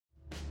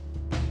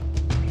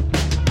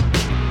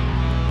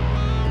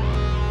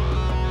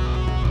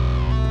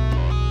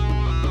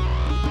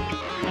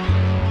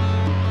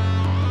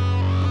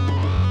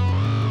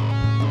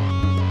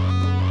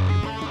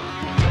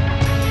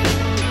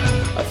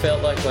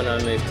when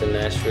I moved to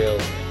Nashville,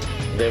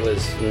 there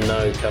was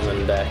no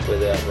coming back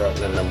without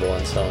writing a number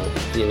one song.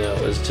 You know,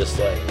 it was just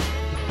like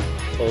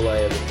all I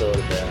ever thought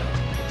about.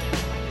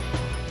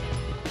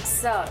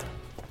 So,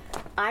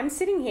 I'm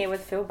sitting here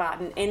with Phil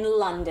Barton in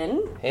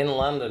London. In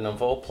London,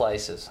 of all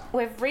places.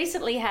 We've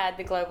recently had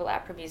the Global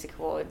APRA Music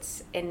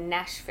Awards in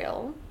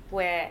Nashville,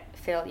 where,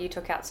 Phil, you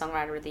took out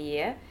Songwriter of the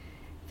Year.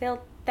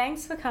 Phil,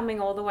 thanks for coming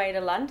all the way to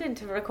London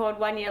to record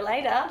 1 year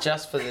later.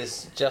 Just for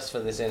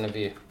this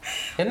interview.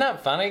 Isn't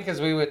that funny?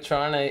 Because we were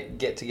trying to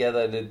get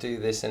together to do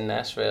this in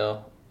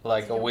Nashville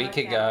like a week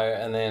ago,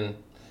 and then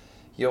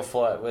your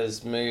flight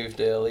was moved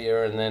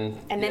earlier, and then...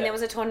 And then there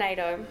was a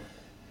tornado.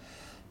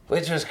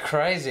 Which was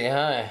crazy,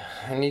 hey?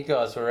 And you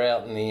guys were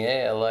out in the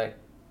air, like,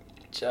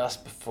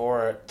 just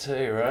before it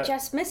too, right?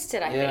 Just missed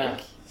it, I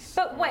think.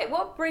 But wait,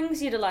 what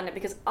brings you to London?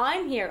 Because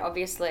I'm here,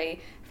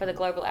 obviously, for the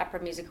Global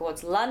APRA Music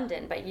Awards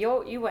London, but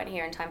you weren't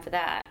here in time for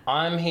that.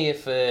 I'm here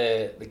for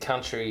the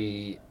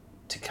Country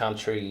to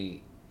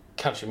Country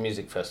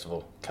Music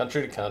Festival.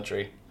 Country to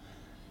Country.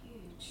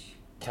 Huge.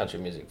 Country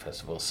Music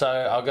Festival.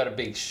 So I've got a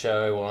big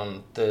show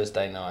on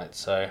Thursday night,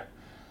 so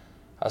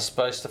I was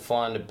supposed to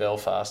fly into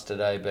Belfast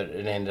today, but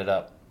it ended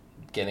up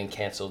getting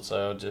cancelled,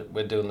 so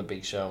we're doing the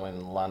big show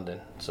in London.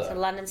 So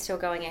London's still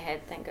going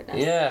ahead, thank goodness.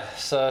 Yeah,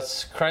 so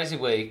it's a crazy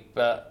week,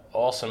 but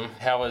awesome.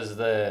 How was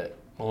the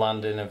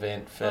London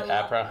event for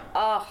APRA?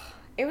 Oh,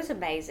 it was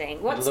amazing.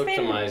 It looked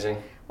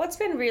amazing. What's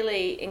been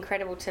really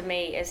incredible to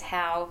me is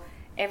how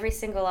every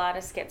single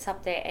artist gets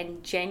up there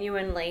and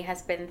genuinely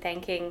has been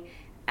thanking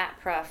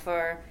APRA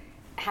for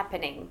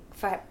happening,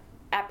 for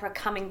APRA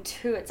coming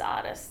to its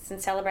artists and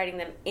celebrating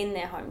them in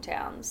their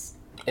hometowns.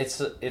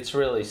 It's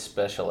really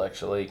special,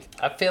 actually.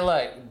 I feel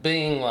like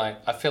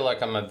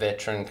I'm a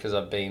veteran because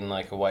I've been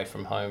like away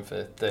from home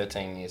for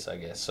 13 years, I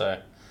guess. So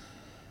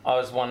I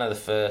was one of the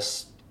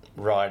first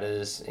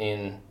writers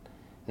in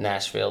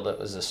Nashville that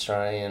was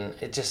Australian.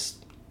 It's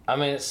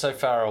so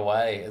far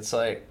away. It's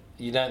like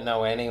you don't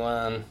know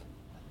anyone.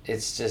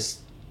 It's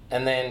just,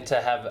 and then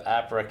to have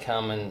APRA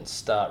come and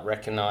start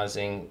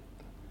recognising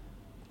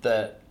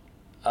that,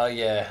 oh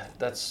yeah,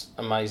 that's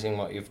amazing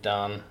what you've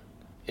done.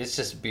 It's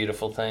just a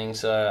beautiful thing.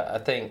 So I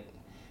think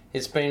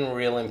it's been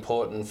real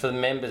important for the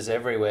members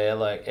everywhere,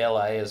 like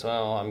LA as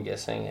well, I'm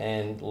guessing,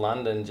 and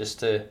London, just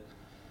to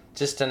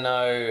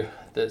know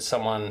that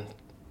someone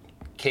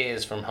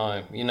cares from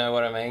home. You know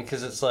what I mean?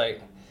 Because it's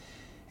like,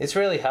 it's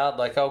really hard.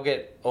 Like, I'll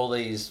get all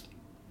these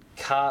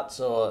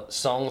carts or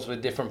songs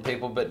with different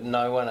people, but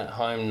no one at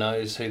home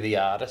knows who the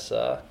artists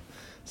are.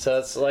 So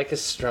it's like a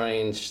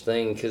strange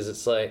thing, because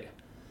it's like,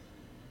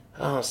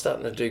 oh, I'm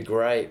starting to do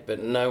great,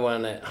 but no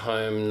one at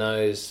home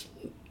knows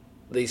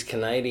these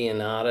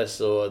Canadian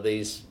artists or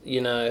these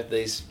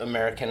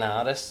American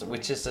artists,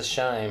 which is a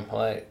shame.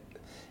 Like,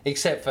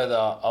 except for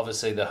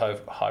obviously the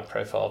high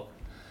profile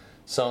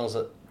songs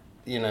that,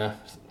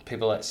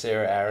 people like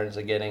Sarah Aarons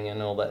are getting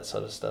and all that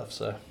sort of stuff.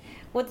 So,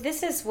 well,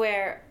 this is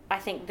where I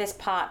think this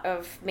part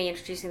of me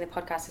introducing the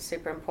podcast is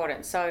super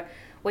important. So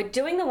we're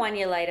doing the 1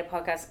 year later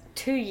podcast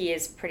 2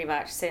 years pretty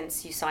much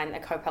since you signed the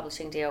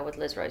co-publishing deal with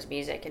Liz Rose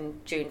Music in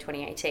June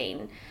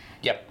 2018.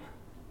 Yep.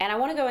 And I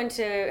want to go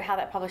into how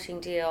that publishing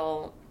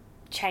deal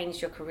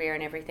changed your career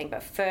and everything.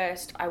 But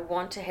first, I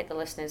want to hit the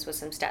listeners with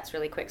some stats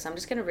really quick. So I'm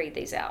just going to read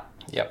these out.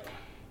 Yep.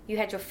 You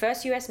had your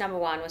first US number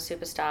one with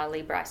superstar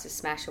Lee Brice's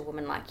Smash A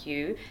Woman Like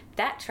You.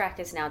 That track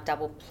is now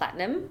double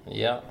platinum.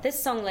 Yeah.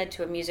 This song led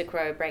to a Music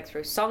Row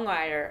Breakthrough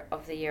Songwriter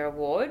of the Year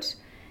award.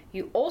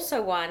 You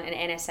also won an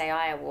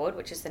NSAI award,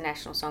 which is the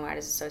National Songwriters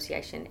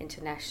Association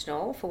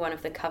International, for one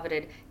of the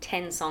coveted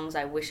 10 songs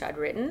I wish I'd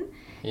written.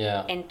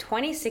 Yeah. In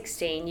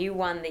 2016, you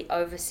won the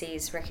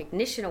Overseas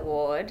Recognition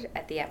Award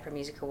at the APRA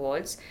Music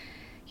Awards.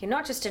 You're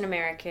not just an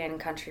American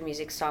country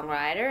music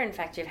songwriter. In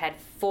fact, you've had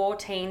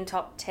 14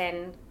 top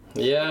 10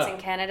 hits in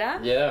Canada.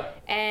 Yeah.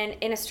 And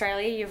in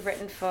Australia, you've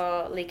written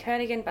for Lee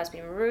Kernaghan, Busby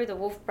Marou, the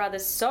Wolf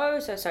Brothers, so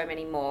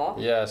many more.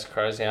 Yeah, it's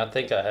crazy. I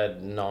think I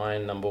had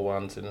 9 number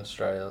ones in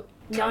Australia.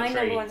 9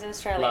 number ones in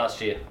Australia. Last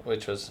year,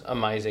 which was an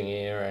amazing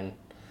year, and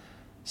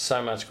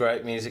so much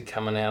great music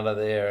coming out of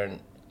there.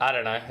 And I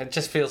don't know, it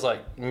just feels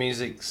like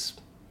music's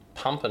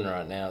pumping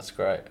right now. It's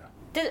great.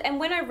 And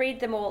when I read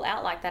them all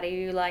out like that, are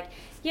you like,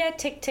 yeah,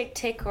 tick, tick,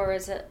 tick, or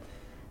is it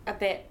a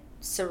bit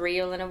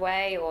surreal in a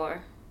way,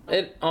 or...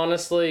 It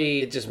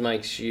honestly, it just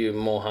makes you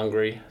more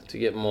hungry to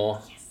get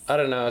more. Yes. I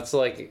don't know, it's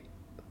like,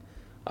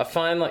 I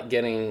find like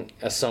getting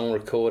a song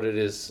recorded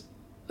it's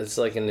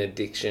like an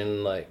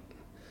addiction. Like,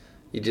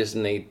 you just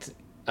need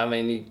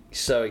you're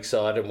so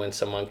excited when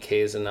someone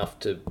cares enough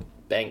to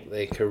bank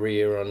their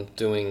career on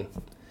doing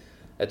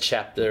a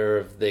chapter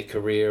of their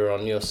career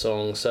on your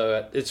song.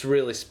 So it's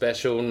really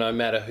special, no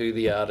matter who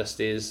the artist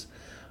is.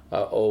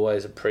 I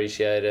always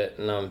appreciate it,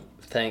 and I'm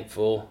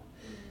thankful.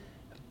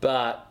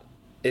 But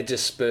it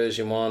just spurs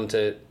you on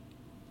to,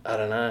 I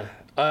don't know.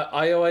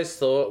 I always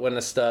thought when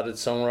I started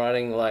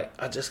songwriting, like,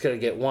 I just got to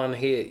get one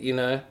hit,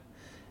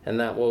 and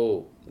that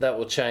will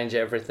change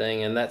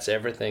everything, and that's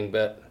everything.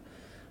 But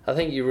I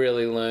think you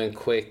really learn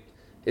quick.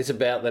 It's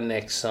about the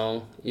next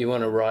song. You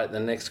want to write the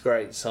next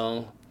great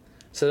song.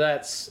 So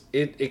that's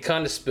it. It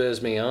kind of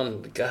spurs me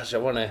on. Gosh, I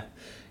want to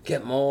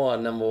get more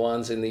number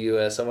ones in the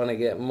US. I want to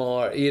get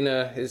more. You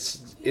know,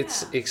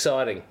 it's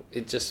exciting.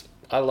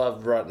 I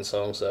love writing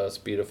songs, so it's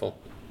beautiful.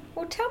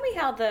 Well, tell me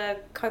how the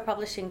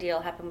co-publishing deal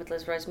happened with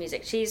Liz Rose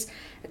Music. She's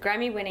a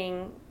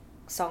Grammy-winning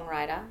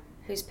songwriter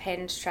who's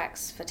penned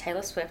tracks for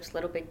Taylor Swift,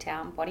 Little Big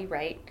Town, Bonnie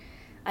Raitt.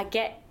 I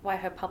get why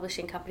her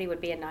publishing company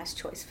would be a nice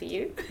choice for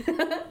you.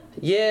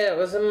 Yeah, it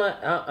was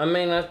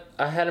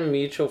I had a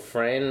mutual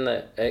friend,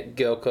 a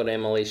girl called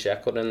Emily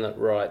Shackleton that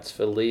writes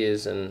for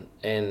Liz,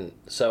 and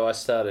so I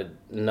started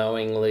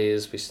knowing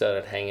Liz. We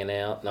started hanging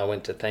out, and I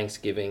went to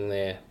Thanksgiving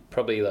there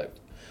probably like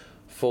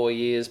 4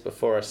 years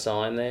before I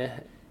signed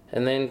there.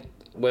 And then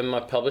when my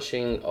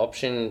publishing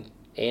option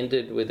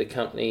ended with a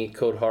company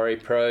called Hori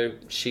Pro,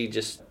 she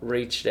just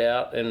reached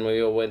out and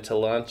we all went to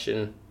lunch,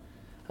 and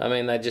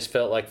they just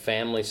felt like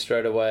family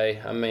straight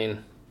away.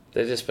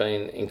 They've just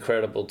been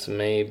incredible to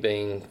me,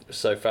 being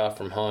so far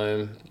from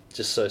home,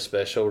 just so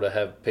special to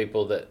have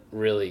people that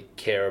really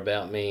care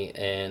about me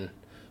and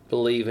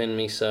believe in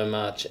me so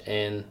much,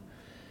 and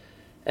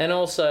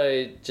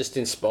also just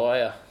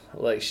inspire.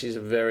 Like, she's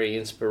a very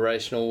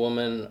inspirational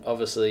woman,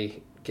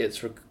 obviously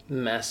gets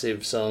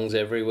massive songs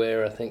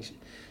everywhere. I think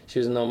she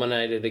was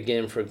nominated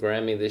again for a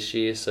Grammy this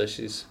year, so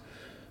she's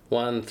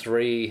won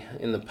 3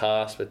 in the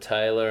past with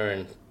Taylor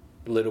and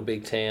Little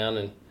Big Town,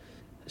 and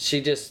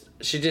she just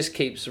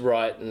keeps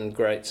writing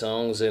great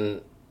songs,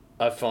 and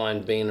I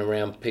find being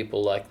around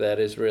people like that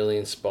is really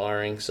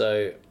inspiring.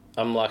 So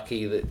I'm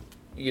lucky that,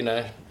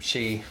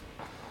 she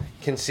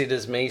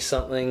considers me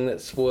something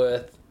that's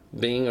worth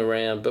being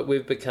around. But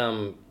we've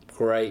become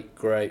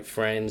great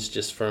friends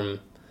just from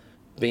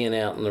being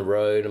out on the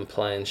road and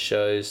playing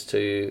shows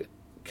too,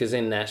 because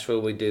in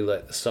Nashville we do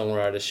like the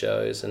songwriter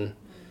shows, and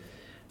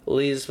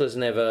Liz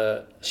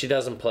she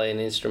doesn't play an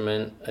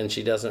instrument and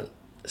she doesn't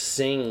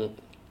sing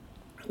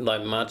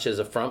like much as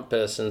a front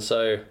person,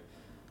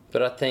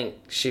 but I think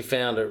she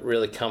found it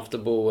really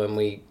comfortable when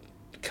we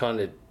kind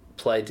of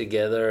play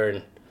together,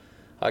 and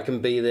I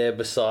can be there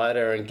beside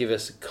her and give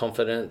us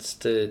confidence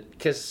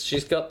because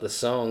she's got the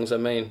songs.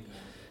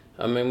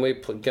 We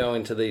go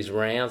into these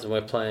rounds and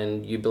we're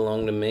playing You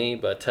Belong to Me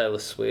by Taylor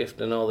Swift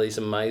and all these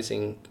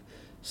amazing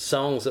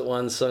songs that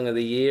won Song of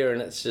the Year,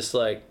 and it's just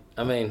like,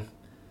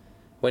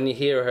 when you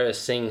hear her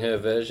sing her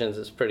versions,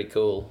 it's pretty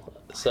cool.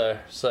 So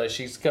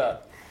she's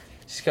got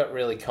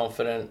really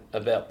confident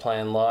about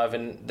playing live,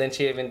 and then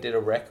she even did a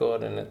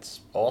record, and it's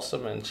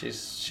awesome, and she's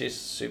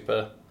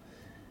super,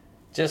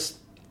 just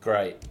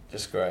great.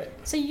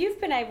 So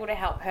you've been able to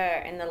help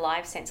her in the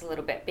live sense a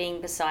little bit,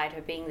 being beside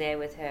her, being there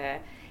with her.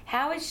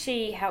 How has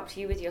she helped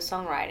you with your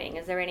songwriting?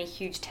 Is there any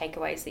huge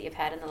takeaways that you've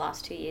had in the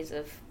last 2 years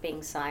of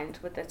being signed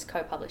with this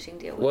co-publishing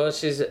deal? Well,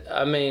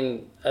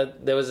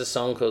 there was a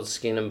song called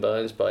Skin and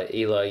Bones by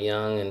Eli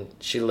Young, and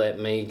she let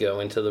me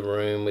go into the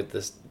room with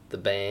the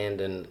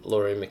band and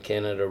Laurie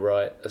McKenna to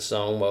write a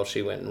song while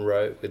she went and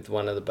wrote with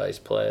one of the bass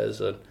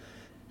players,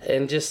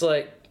 and just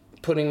like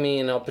putting me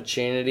in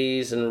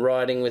opportunities, and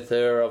writing with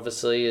her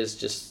obviously is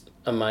just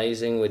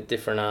amazing with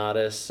different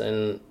artists,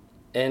 and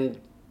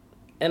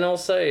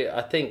also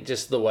I think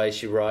just the way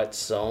she writes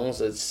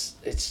songs, it's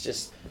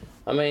just,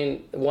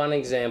 one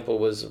example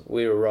was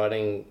we were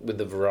writing with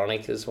the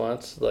Veronicas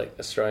once, like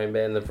Australian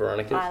band, the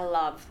Veronicas. I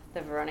love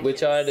the Veronicas.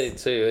 Which I do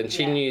too, and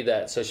she knew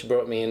that, so she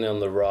brought me in on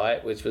the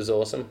right, which was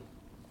awesome.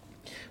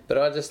 But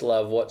I just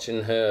love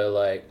watching her,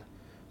 like,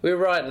 we were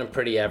writing a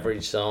pretty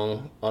average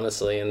song,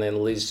 honestly, and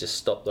then Liz just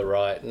stopped the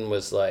write and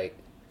was like,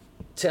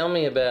 tell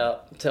me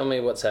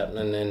what's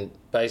happening, and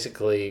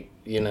basically,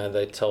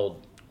 they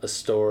told a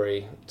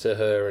story to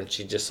her, and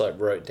she just like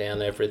wrote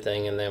down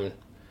everything, and then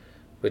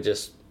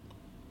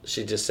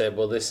she just said,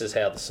 well, this is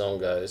how the song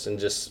goes, and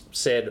just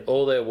said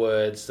all their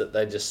words that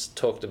they just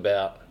talked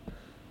about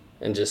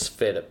and just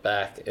fed it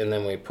back, and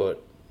then we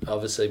put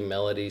obviously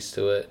melodies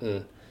to it,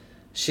 and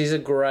she's a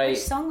great... Which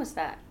song was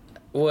that?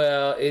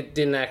 Well, it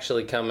didn't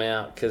actually come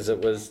out because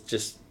it was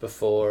just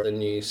before the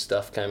new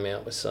stuff came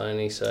out with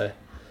Sony, so...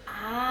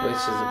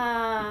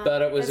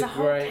 But it was there's a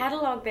whole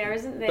catalogue there,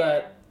 isn't there?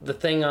 But the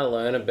thing I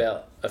learned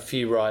about a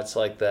few writes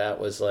like that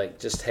was like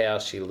just how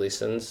she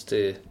listens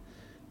to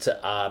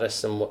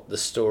artists and what the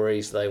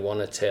stories they want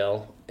to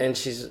tell. And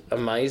she's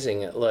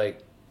amazing at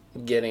like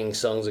getting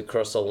songs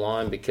across the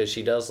line, because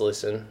she does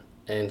listen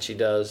and she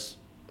does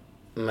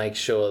make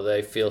sure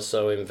they feel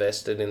so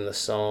invested in the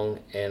song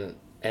and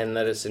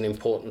that it's an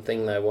important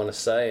thing they want to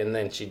say, and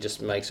then she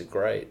just makes it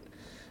great.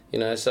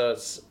 So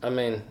it's,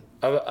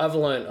 I've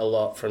learned a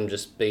lot from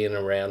just being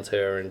around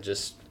her,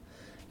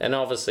 and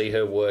obviously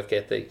her work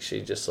ethic.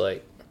 She just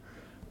like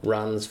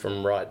runs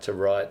from right to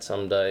right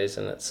some days,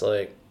 and it's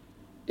like,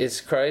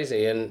 it's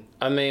crazy. And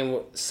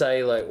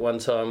say like one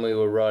time we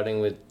were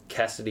writing with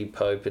Cassidy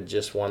Pope, had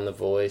just won The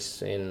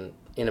Voice in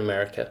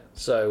America,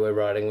 so we're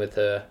writing with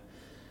her,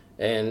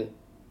 and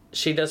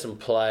she doesn't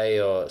play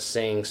or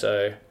sing,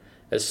 so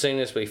as soon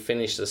as we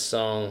finish the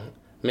song,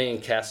 me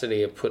and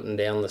Cassidy are putting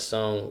down the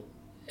song,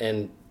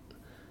 and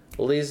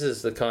Liz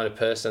is the kind of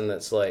person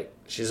that's like,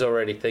 she's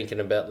already thinking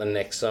about the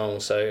next song.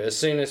 So as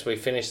soon as we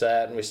finished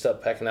that and we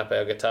stopped packing up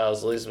our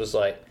guitars, Liz was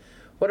like,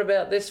 what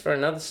about this for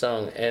another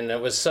song? And it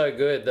was so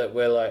good that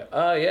we're like,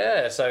 oh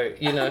yeah. So,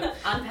 you know,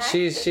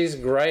 she's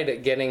great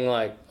at getting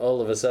like,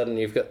 all of a sudden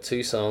you've got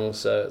 2 songs.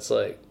 So it's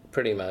like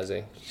pretty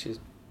amazing.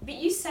 But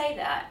you say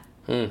that,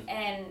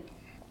 and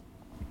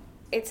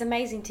it's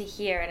amazing to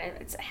hear, and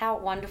it's how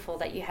wonderful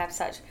that you have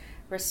such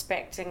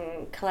respect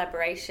and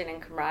collaboration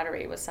and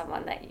camaraderie with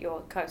someone that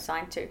you're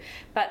co-signed to.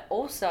 But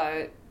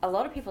also, a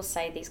lot of people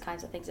say these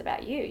kinds of things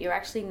about you. You're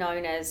actually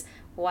known as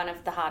one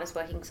of the hardest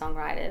working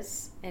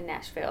songwriters in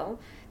Nashville.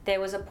 There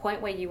was a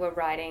point where you were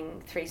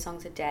writing 3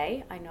 songs a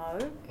day, I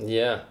know.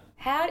 Yeah.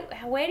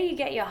 Where do you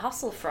get your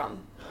hustle from?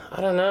 I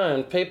don't know,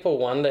 and people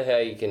wonder how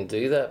you can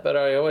do that, but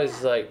I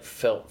always like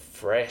felt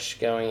fresh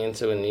going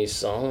into a new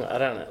song. I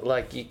don't know,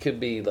 like you could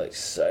be like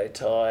so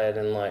tired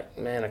and like,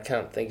 man, I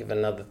can't think of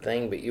another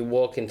thing, but you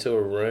walk into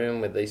a room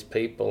with these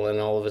people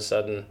and all of a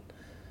sudden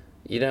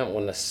you don't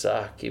want to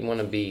suck, you want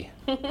to be,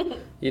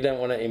 you don't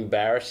want to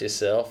embarrass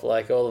yourself,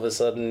 like all of a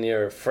sudden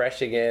you're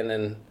fresh again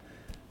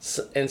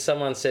and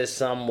someone says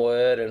some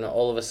word and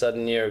all of a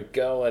sudden you're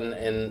going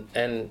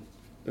and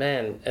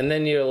man, and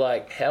then you're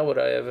like, how would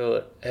I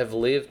ever have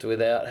lived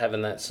without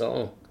having that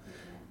song?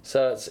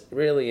 So it's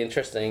really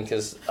interesting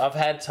because I've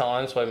had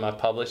times where my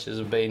publishers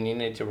have been, you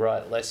need to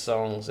write less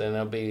songs, and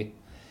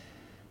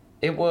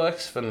it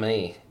works for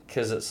me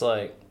because it's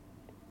like,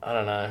 I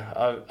don't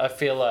know, I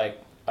feel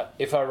like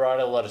if I write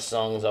a lot of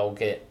songs, I'll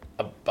get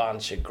a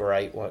bunch of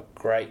great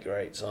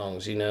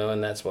songs, you know,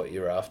 and that's what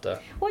you're after.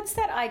 What's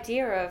that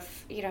idea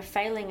of, you know,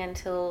 failing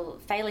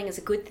is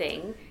a good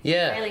thing?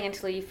 Yeah. Failing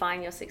until you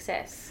find your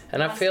success.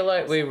 And I feel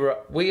like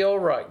we all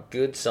write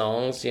good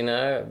songs, you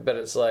know, but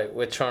it's like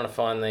we're trying to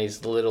find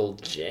these little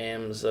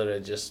gems that are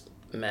just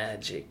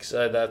magic.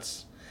 So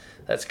that's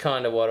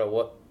kind of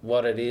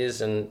what it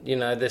is. And, you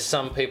know, there's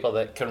some people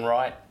that can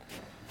write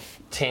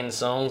 10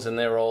 songs and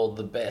they're all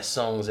the best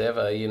songs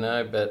ever, you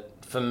know, but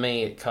for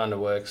me, it kind of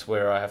works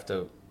where I have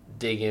to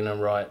dig in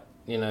and write,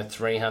 you know,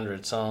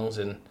 300 songs,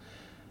 and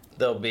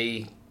there'll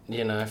be,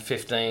 you know,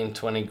 15,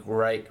 20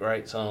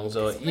 great songs,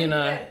 or you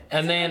know,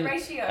 and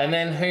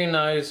then who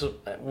knows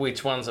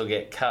which ones will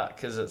get cut,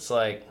 because it's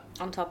like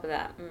on top of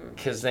that,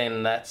 because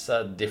then that's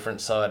a different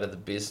side of the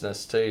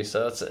business too.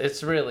 So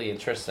it's really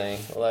interesting.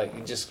 Like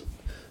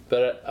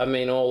but I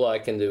mean, all I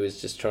can do is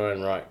just try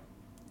and write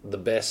the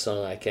best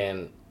song I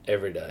can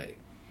every day.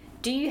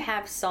 Do you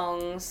have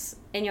songs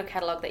in your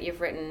catalogue that you've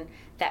written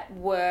that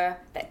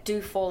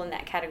do fall in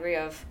that category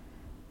of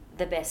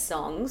the best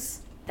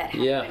songs that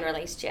haven't been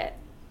released yet?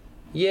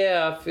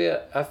 Yeah,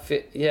 I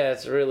feel. Yeah,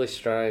 it's really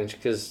strange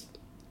because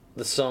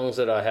the songs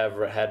that I have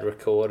had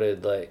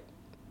recorded, like,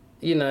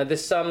 you know,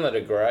 there's some that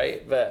are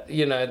great, but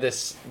you know,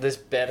 there's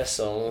better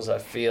songs I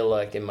feel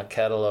like in my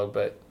catalogue,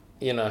 but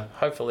you know,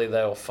 hopefully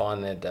they'll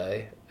find their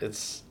day.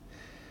 It's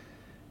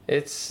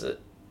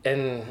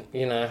and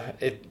you know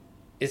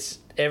it's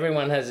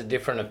everyone has a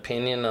different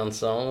opinion on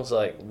songs,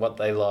 like what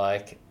they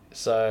like.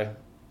 So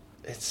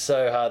it's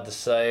so hard to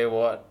say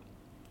what,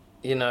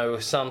 you know,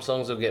 some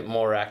songs will get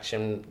more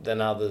action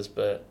than others,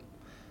 but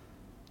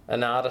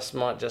an artist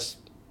might just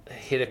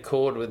hit a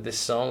chord with this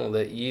song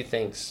that you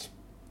think's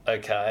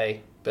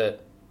okay,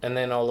 and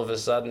then all of a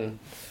sudden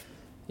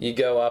you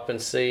go up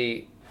and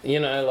see, you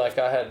know, like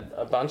I had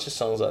a bunch of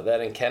songs like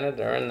that in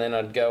Canada, and then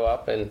I'd go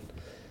up and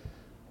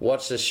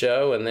watch the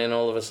show, and then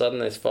all of a sudden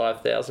there's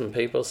 5,000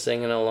 people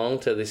singing along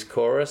to this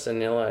chorus,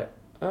 and you're like,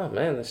 oh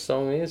man, this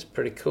song is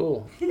pretty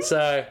cool.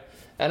 So,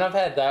 and I've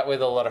had that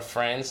with a lot of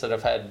friends that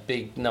have had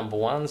big number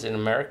ones in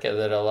America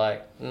that are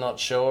like not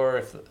sure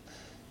if,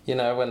 you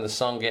know, when the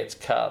song gets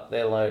cut,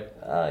 they're like,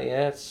 oh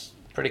yeah, it's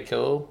pretty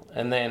cool,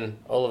 and then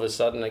all of a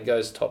sudden it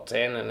goes top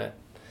 10 and it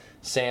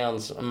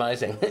sounds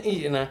amazing.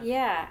 You know.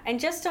 Yeah, and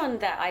just on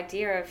that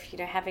idea of, you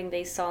know, having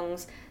these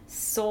songs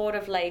sort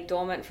of lay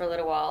dormant for a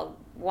little while,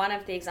 one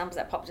of the examples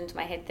that popped into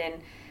my head then,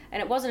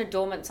 and it wasn't a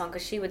dormant song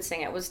because she would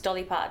sing it, was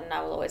Dolly Parton,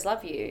 I Will Always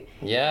Love You.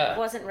 Yeah. It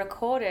wasn't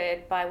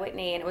recorded by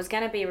Whitney, and it was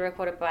going to be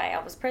recorded by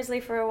Elvis Presley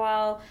for a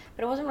while,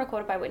 but it wasn't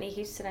recorded by Whitney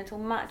Houston until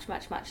much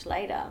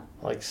later.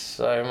 Like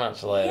so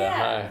much later,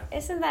 yeah. huh?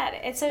 Isn't that?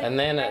 It's a. And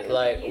then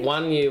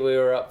one year we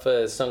were up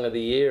for Song of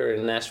the Year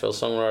in Nashville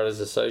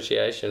Songwriters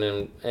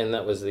Association, and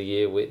that was the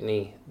year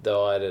Whitney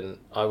died, and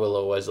I Will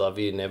Always Love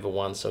You never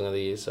won Song of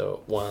the Year, so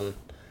it won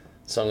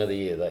Song of the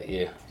Year that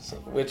year,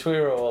 which we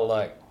were all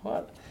like,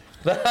 what?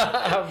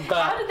 How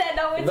did that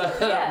not win?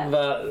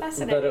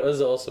 But it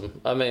was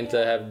awesome. I mean, to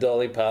have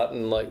Dolly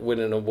Parton like win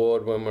an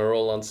award when we're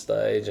all on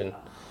stage, and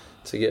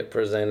to get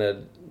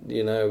presented,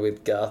 you know,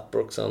 with Garth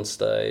Brooks on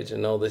stage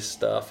and all this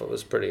stuff, it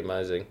was pretty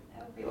amazing.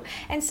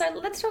 And so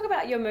let's talk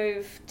about your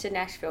move to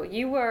Nashville.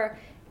 You were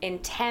in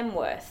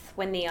Tamworth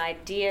when the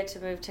idea to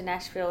move to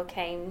Nashville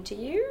came to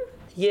you?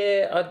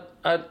 Yeah,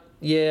 I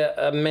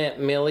met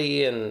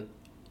Millie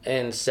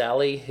and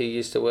Sally, who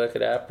used to work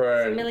at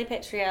APRA. So Millie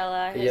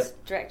Petriella, who's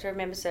Director of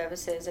Member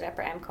Services at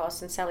APRA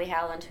AMCOS, and Sally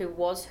Howland, who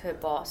was her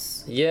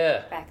boss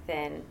back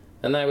then.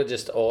 And they were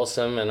just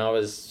awesome, and I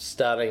was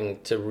starting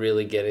to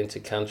really get into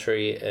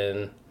country,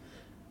 and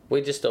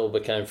we just all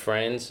became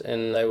friends.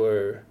 And they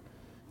were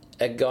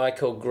a guy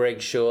called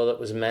Greg Shaw that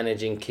was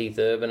managing Keith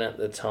Urban at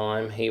the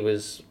time.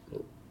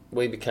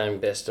 We became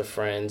best of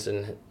friends,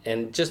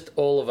 and just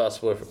all of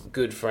us were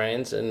good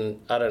friends. And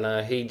I don't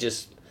know,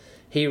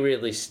 he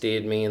really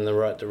steered me in the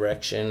right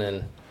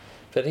direction,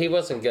 but he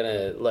wasn't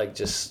gonna like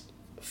just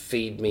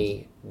feed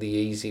me the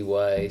easy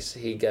ways.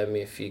 He gave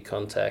me a few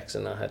contacts,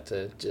 and I had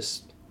to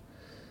just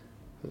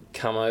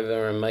come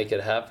over and make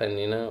it happen.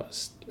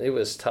 It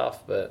was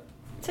tough, but.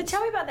 So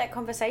tell me about that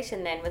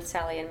conversation then with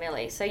Sally and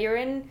Millie. So you're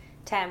in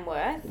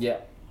Tamworth.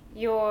 Yeah.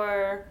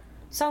 You're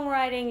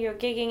songwriting, you're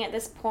gigging at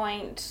this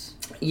point.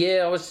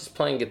 Yeah, I was just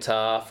playing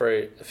guitar for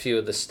a few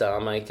of the Star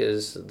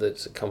Makers.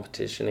 That's a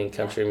competition in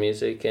country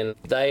music, and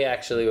they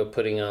actually were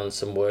putting on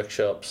some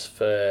workshops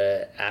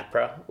for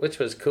APRA, which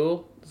was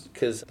cool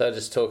because they were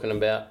just talking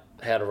about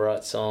how to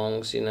write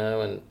songs,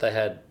 and they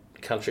had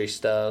country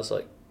stars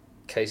like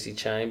Casey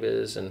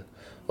Chambers and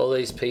all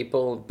these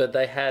people, but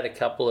they had a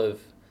couple of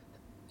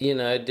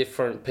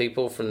different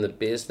people from the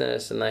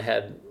business, and they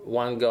had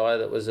one guy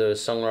that was a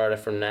songwriter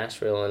from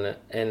Nashville,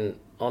 and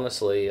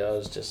honestly, I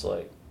was just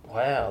like,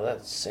 wow,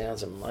 that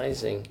sounds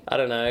amazing. I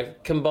don't know,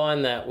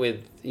 combine that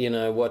with,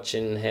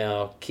 watching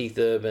how Keith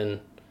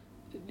Urban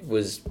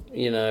was,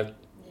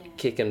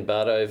 kicking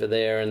butt over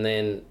there, and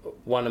then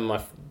one of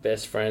my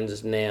best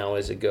friends now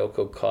is a girl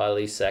called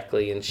Kylie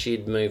Sackley, and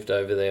she'd moved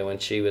over there when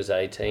she was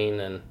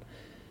 18, and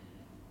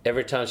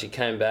every time she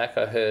came back,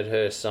 I heard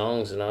her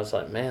songs, and I was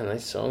like, man,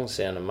 these songs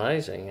sound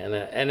amazing.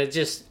 And it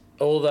just,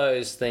 all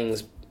those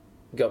things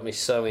got me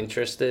so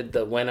interested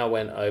that when I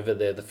went over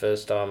there the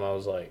first time, I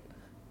was like,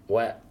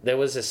 wow. There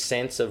was a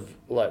sense of,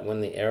 like, when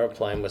the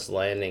aeroplane was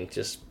landing,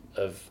 just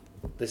of,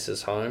 this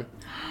is home.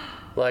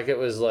 Like, it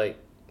was, like,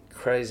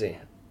 crazy.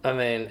 I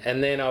mean,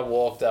 and then I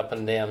walked up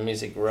and down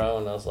Music Row,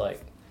 and I was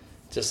like,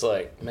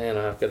 man,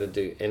 I've got to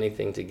do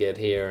anything to get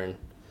here.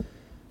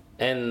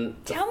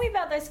 And tell me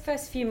about those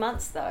first few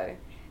months, though,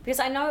 because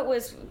I know it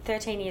was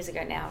 13 years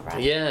ago now, right?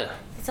 Yeah.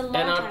 It's a long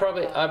time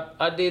ago.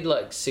 I did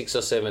like 6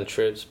 or 7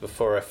 trips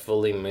before I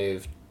fully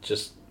moved,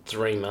 just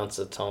 3 months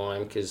at a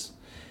time, because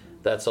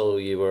that's all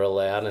you were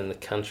allowed in the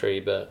country.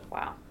 But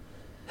wow.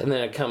 And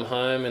then I'd come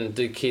home and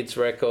do kids'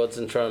 records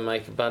and try and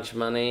make a bunch of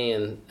money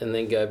and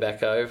then go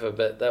back over.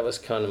 But that was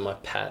kind of my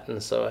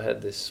pattern, so I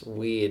had this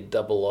weird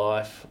double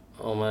life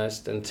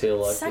almost until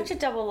like such a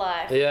double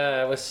life.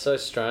 Yeah, it was so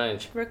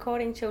strange.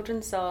 Recording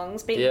children's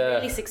songs, being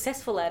really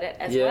successful at it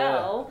as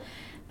well,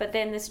 but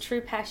then this true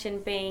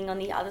passion being on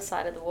the other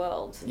side of the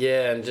world.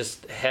 Yeah, and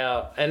just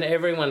how, and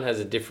everyone has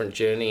a different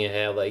journey of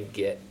how they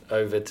get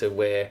over to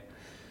where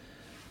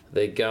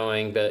they're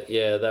going. But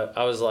yeah,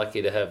 I was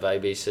lucky to have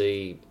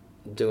ABC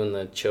doing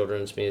the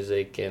children's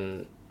music,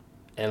 and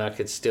I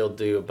could still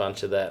do a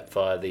bunch of that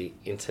via the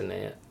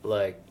internet.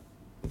 Like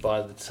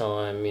by the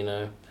time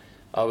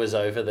I was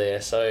over there.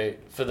 So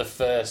for the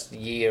first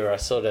year, I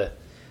sort of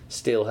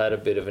still had a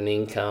bit of an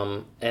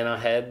income, and I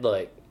had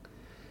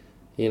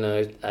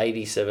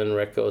 87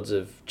 records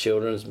of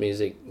children's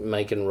music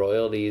making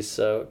royalties.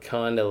 So it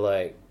kind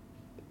of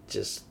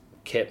just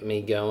kept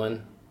me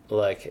going,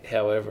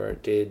 however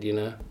it did,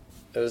 It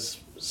was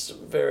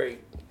very,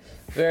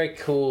 very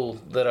cool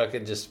that I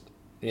could just,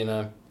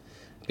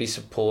 be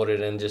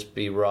supported and just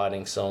be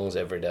writing songs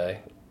every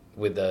day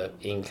with an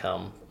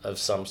income of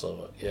some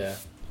sort, yeah.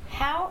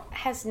 How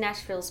has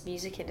Nashville's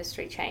music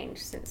industry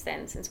changed since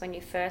then, since when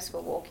you first were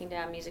walking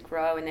down Music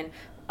Row and then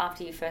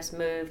after you first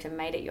moved and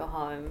made it your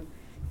home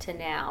to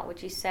now?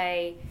 Would you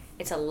say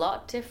it's a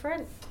lot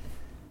different?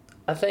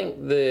 I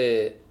think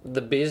the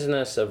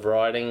business of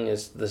writing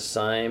is the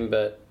same,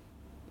 but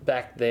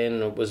back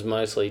then it was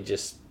mostly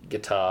just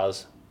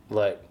guitars.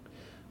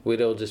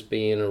 We'd all just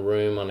be in a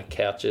room on the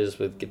couches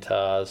with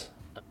guitars.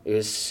 It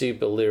was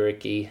super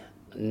lyric-y.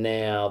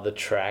 Now the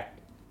track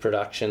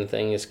production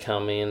thing has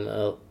come in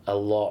a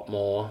lot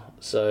more.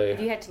 So have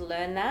you had to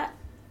learn that?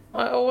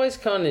 I always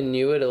kind of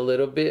knew it a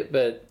little bit,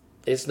 but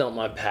it's not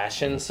my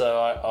passion, so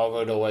I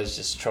would always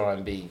just try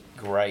and be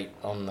great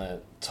on the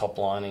top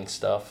lining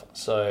stuff.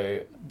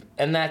 So,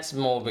 and that's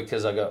more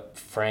because I got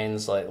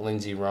friends like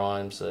Lindsay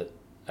Rhymes that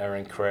are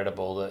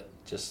incredible, that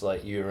just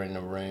you're in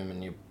a room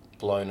and you're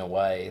blown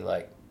away.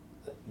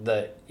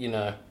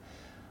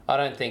 I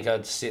don't think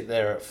I'd sit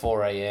there at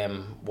 4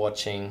 a.m.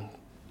 watching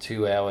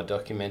 2-hour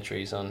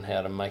documentaries on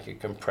how to make a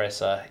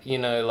compressor,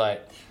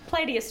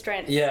 play to your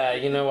strengths. Yeah,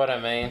 you know what I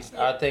mean?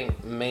 Yeah. I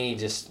think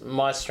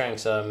my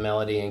strengths are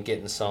melody and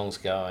getting songs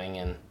going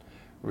and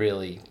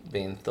really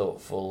being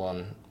thoughtful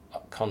on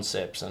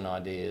concepts and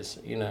ideas,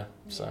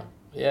 So,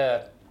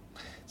 yeah,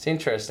 it's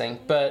interesting.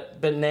 But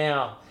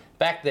now,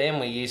 back then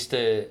we used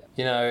to,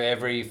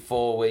 every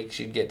 4 weeks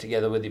you'd get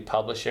together with your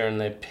publisher and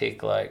they'd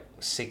pick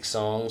 6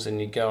 songs and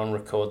you'd go and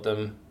record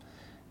them.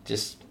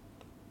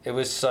 It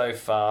was so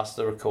fast,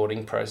 the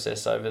recording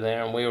process over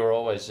there, and we were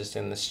always just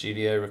in the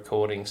studio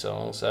recording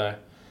songs, so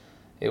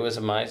it was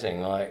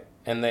amazing.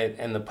 And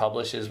the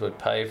publishers would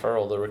pay for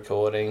all the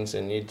recordings,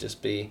 and you'd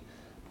just be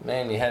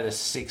man, you had a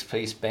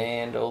 6-piece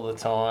band all the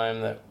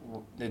time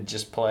that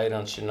just played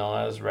on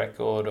Shania's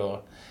record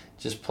or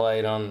just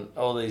played on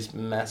all these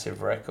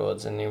massive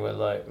records, and you were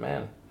like,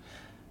 man.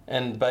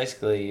 And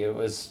basically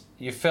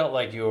you felt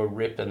like you were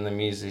ripping the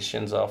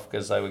musicians off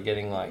because they were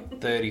getting like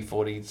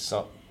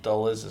 $30-$40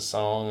 a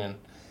song,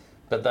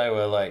 but they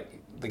were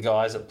like the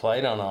guys that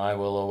played on I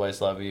Will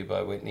Always Love You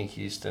by Whitney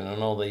Houston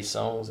and all these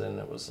songs, and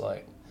it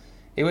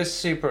was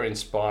super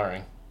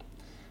inspiring.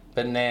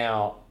 But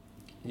now,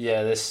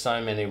 yeah, there's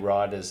so many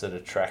writers that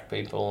attract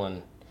people,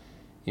 and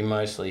you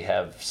mostly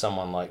have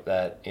someone like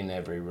that in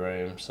every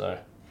room. So.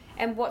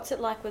 And what's it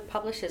like with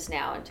publishers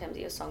now in terms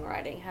of your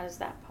songwriting? How does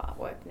that part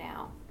work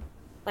now?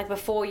 Like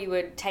before, you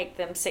would take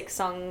them 6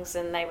 songs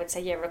and they would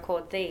say, yeah,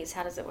 record these.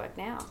 How does it work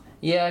now?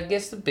 Yeah, I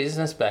guess the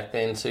business back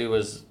then too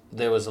was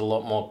there was a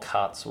lot more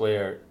cuts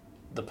where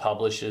the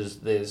publishers,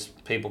 there's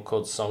people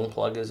called song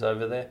pluggers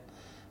over there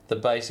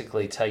that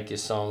basically take your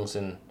songs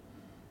and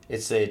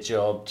it's their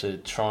job to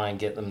try and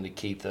get them to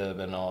Keith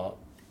Urban or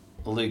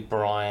Luke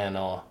Bryan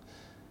or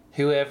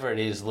whoever it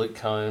is, Luke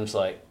Combs,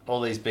 like all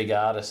these big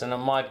artists. And it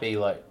might be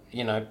like,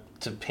 you know,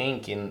 to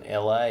Pink in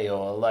LA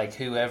or like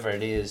whoever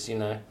it is, you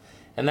know.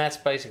 And that's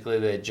basically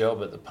their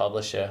job at the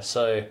publisher.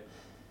 So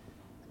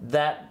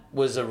that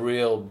was a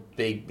real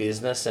big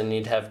business, and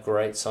you'd have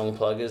great song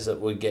pluggers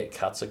that would get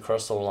cuts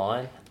across the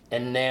line.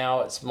 And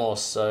now it's more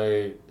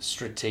so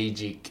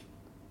strategic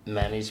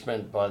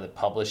management by the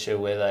publisher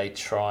where they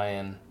try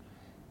and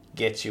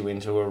get you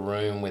into a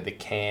room with a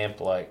camp,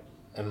 like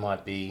it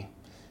might be,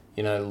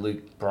 you know,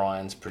 Luke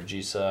Bryan's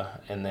producer,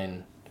 and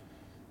then,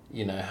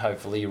 you know,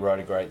 hopefully you write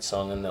a great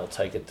song and they'll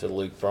take it to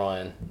Luke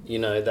Bryan. You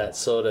know, that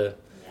sort of,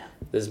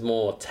 there's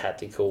more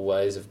tactical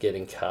ways of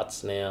getting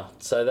cuts now.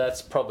 So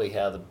that's probably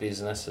how the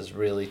business has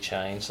really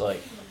changed.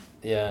 Like,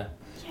 yeah.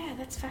 Yeah,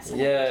 that's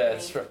fascinating. Yeah,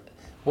 it's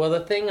well,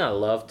 the thing I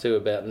love too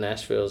about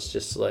Nashville is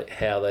just like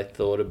how they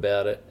thought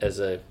about it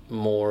as a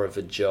more of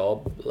a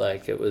job.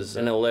 Like it was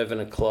an 11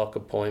 o'clock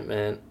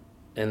appointment,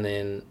 and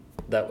then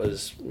that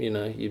was, you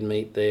know, you'd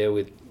meet there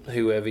with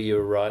whoever you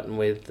were writing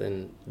with,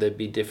 and there'd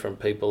be different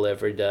people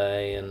every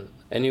day,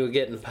 and you were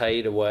getting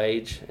paid a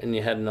wage, and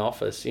you had an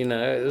office. You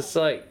know, it's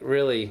like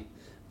really,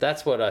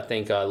 that's what I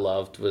think I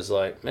loved, was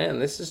like, man,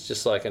 this is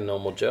just like a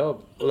normal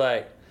job.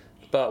 Like,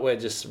 but we're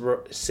just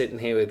sitting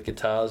here with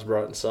guitars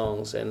writing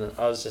songs, and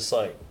I was just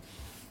like,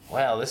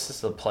 wow, this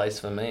is the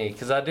place for me,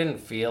 because I didn't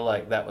feel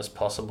like that was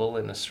possible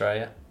in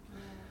Australia.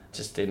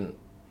 Just didn't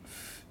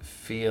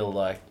feel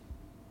like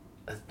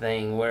a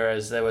thing,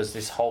 whereas there was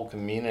this whole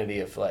community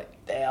of like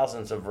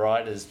thousands of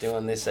writers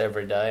doing this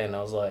every day, and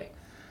I was like,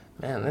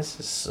 man, this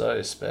is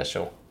so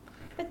special.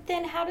 But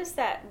then how does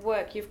that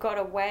work? You've got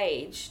a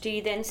wage. Do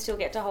you then still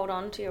get to hold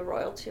on to your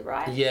royalty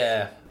rights?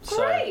 Yeah.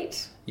 Great.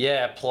 So,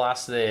 yeah,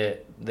 plus they're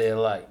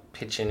like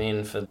pitching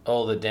in for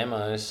all the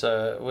demos.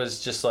 So it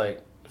was just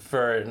like,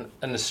 for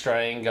an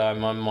Australian guy,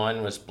 my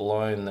mind was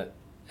blown that,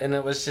 and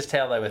it was just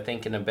how they were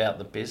thinking about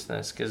the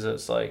business, because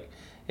it's like,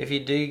 if you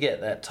do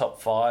get that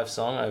top 5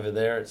 song over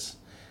there,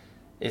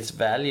 its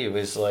value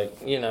is like,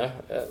 you know,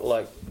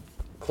 like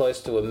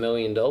close to $1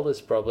 million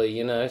probably,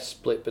 you know,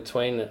 split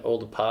between all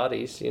the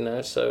parties, you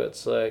know. So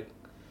it's like,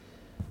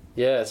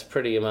 yeah, it's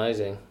pretty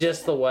amazing.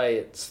 Just the way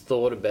it's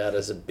thought about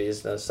as a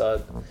business.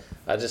 I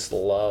just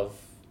love,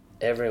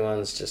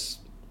 everyone's just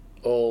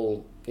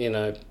all, you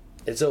know,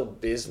 it's all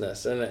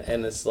business, and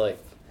it's like,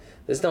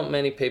 there's not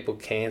many people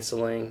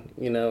cancelling,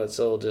 you know. It's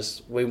all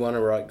just, we want to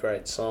write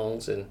great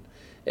songs, and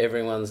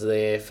everyone's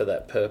there for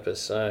that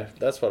purpose. So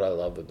that's what I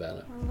love about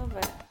it. I love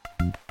it.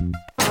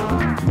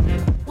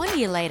 1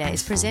 Year Later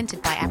is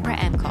presented by APRA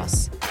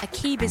AMCOS, a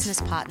key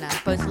business partner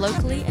both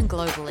locally and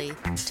globally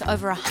to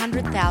over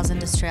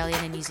 100,000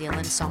 Australian and New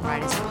Zealand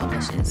songwriters and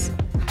publishers.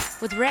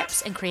 With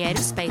reps and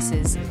creative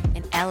spaces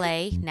in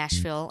LA,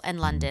 Nashville and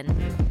London,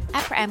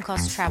 APRA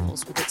AMCOS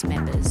travels with its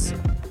members.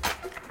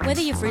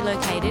 Whether you've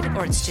relocated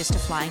or it's just a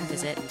flying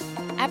visit,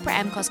 APRA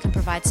AMCOS can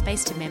provide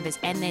space to members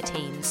and their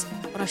teams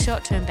on a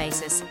short-term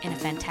basis in a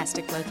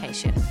fantastic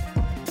location.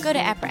 Go to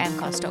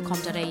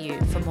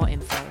apramcos.com.au for more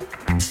info.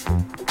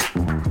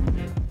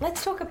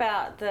 Let's talk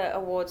about the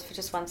awards for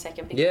just 1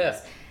 second, because Yeah.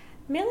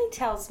 Millie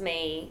tells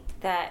me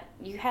that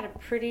you had a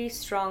pretty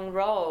strong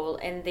role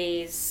in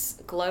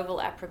these global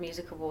APRA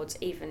Music Awards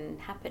even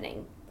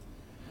happening.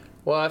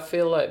 Well, I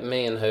feel like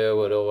me and her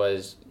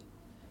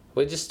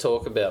we'd just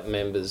talk about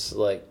members,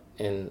 like,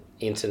 and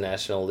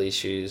international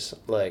issues,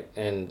 like,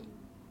 and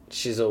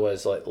she's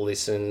always, like,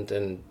 listened,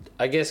 and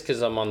I guess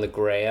because I'm on the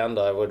ground,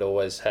 I would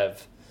always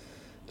have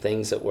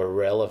things that were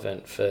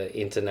relevant for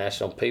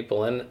international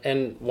people,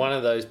 and one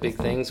of those big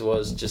things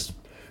was just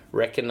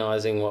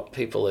recognizing what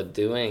people are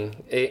doing,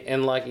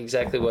 and like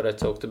exactly what I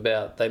talked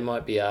about, they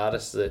might be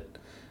artists that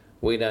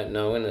we don't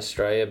know in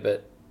Australia,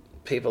 but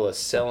people are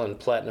selling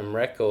platinum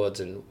records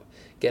and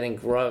getting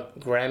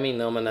Grammy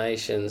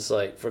nominations,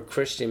 like for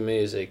Christian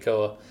music,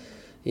 or,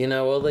 you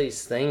know, all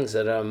these things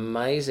that are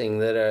amazing,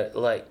 that are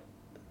like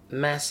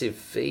massive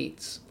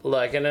feats,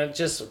 like, and it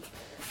just,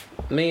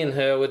 me and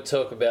her would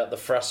talk about the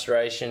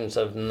frustrations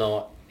of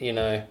not, you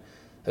know,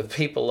 of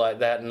people like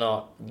that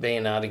not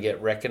being able to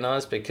get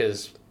recognised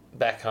because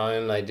back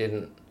home they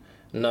didn't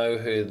know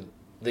who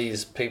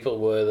these people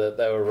were that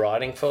they were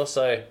writing for.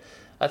 So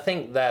I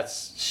think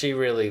she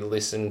really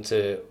listened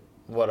to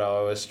what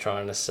I was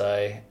trying to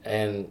say,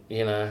 and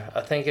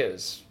I think it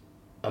was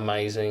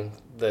amazing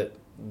that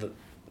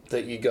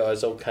you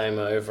guys all came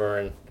over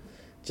and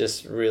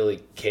just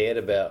really cared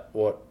about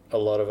what a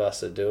lot of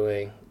us are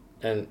doing,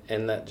 and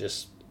that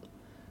just,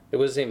 it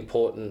was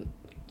important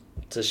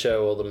to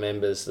show all the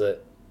members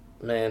that,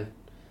 man,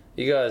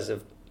 you guys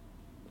have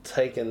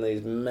taken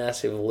these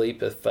massive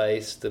leap of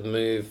faith to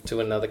move to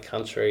another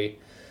country,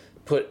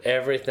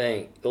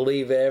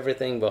 leave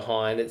everything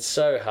behind. It's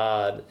so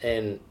hard,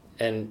 and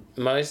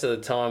most of the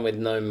time with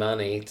no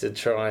money to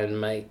try and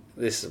make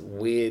this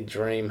weird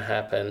dream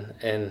happen.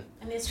 And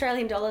the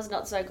Australian dollar's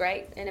not so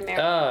great in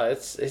America.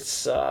 It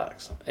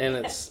sucks, and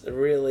it's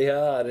really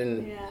hard,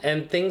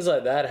 and things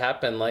like that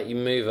happen. Like you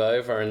move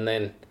over, and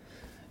then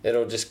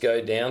it'll just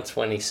go down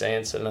 20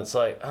 cents, and it's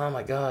like, oh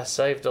my god, I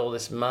saved all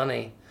this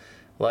money.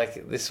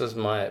 Like this was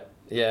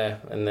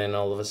and then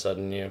all of a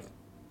sudden you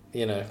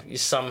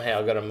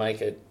somehow got to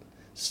make it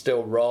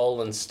still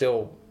roll and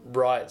still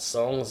write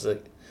songs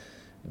that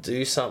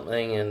do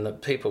something and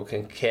that people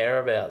can care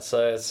about.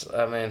 So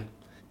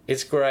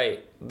it's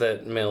great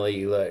that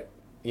Millie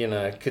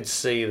could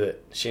see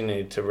that she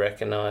needed to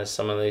recognise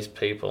some of these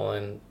people,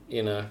 and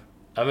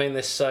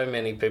there's so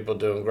many people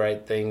doing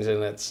great things,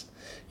 and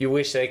you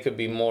wish there could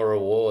be more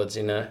awards.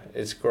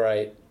 It's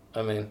great.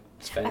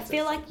 It's fantastic. I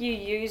feel like you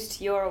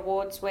used your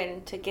awards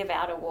win to give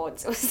out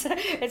awards.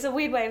 It's a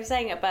weird way of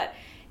saying it, but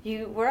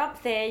you were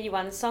up there, you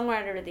won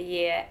Songwriter of the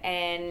Year,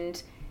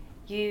 and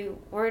you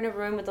were in a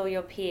room with all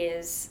your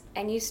peers,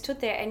 and you stood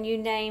there and you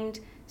named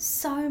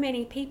so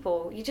many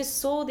people. You just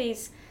saw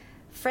these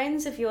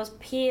friends of yours,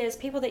 peers,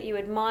 people that you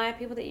admire,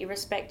 people that you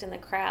respect in the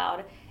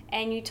crowd,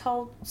 and you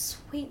told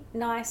sweet,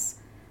 nice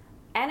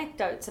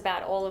anecdotes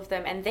about all of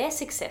them and their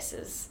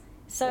successes.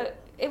 So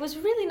it was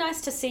really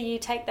nice to see you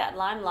take that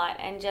limelight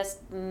and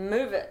just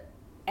move it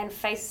and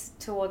face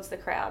towards the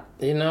crowd.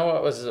 You know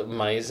what was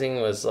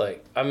amazing was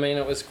it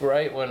was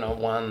great when I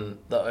won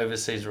the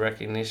Overseas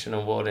Recognition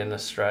Award in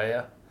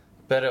Australia,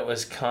 but it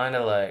was kind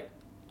of like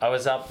I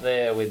was up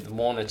there with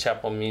Warner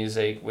Chappell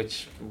Music,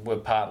 which were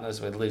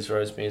partners with Liz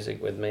Rose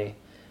Music with me,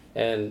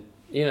 and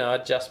I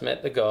just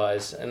met the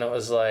guys, and it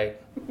was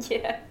like,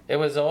 yeah, it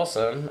was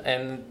awesome,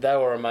 and they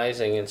were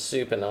amazing and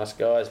super nice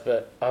guys,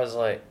 but I was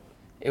like,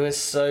 it was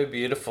so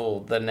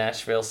beautiful, the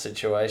Nashville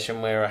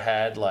situation where I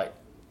had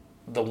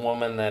the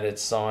woman that had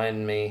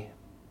signed me,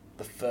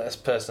 the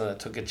first person that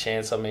took a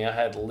chance on me. I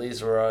had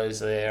Liz Rose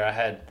there, I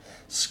had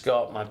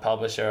Scott, my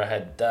publisher, I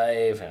had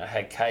Dave, and I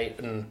had Kate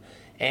and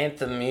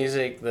Anthem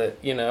Music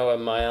that, are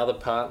my other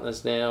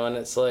partners now, and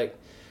it's like,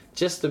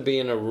 just to be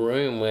in a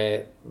room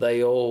where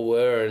they all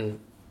were, and,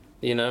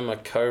 my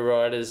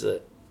co-writers,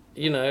 that,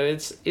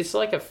 it's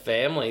like a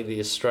family,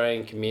 the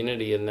Australian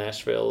community in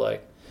Nashville,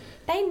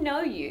 They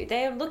know you,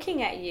 they're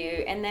looking at you,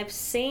 and they've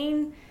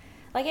seen,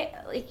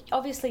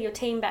 obviously your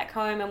team back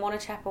home and Warner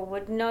Chappell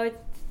would know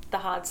the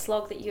hard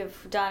slog that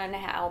you've done and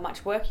how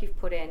much work you've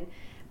put in,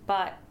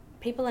 but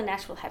people in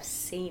Nashville have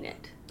seen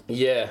it.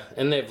 Yeah,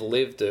 and they've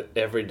lived it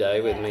every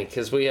day with me,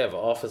 because we have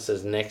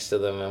offices next to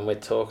them and we're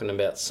talking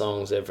about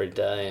songs every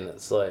day, and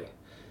it's like,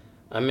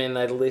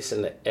 they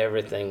listen to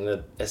everything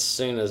that as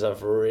soon as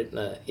I've written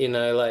it,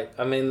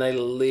 they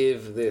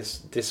live this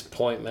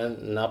disappointment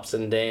and ups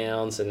and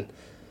downs and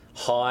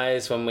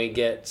highs when we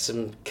get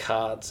some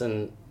cuts,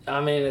 and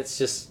it's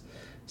just,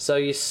 so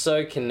you're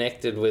so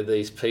connected with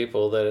these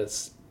people that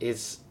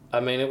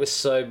it was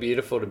so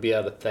beautiful to be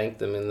able to thank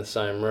them in the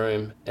same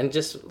room. And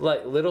just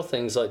little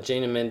things like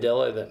Gina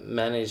Mendello that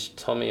managed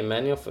Tommy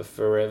Emmanuel for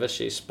forever.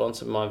 She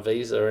sponsored my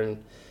visa,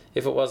 and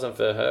if it wasn't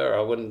for her,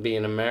 I wouldn't be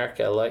in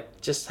America.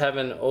 Just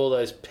having all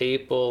those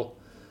people,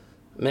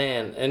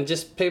 man, and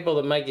just people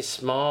that make you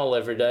smile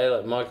every day,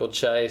 like Michael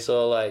Chase,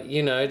 or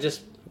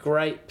just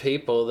great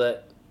people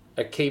that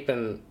are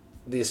keeping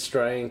the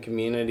Australian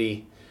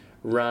community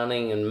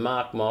running, and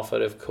Mark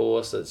Moffat, of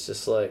course. It's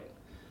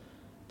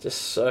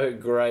just so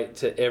great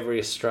to every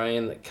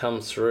Australian that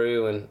comes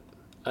through, and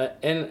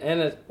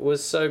it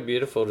was so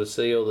beautiful to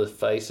see all the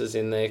faces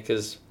in there,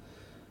 because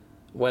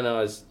when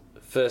I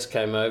first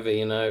came over,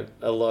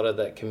 a lot of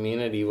that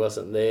community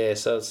wasn't there,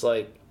 so it's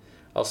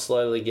I'll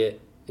slowly get,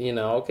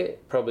 I'll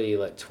get probably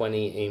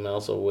 20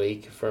 emails a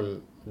week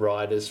from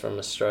writers from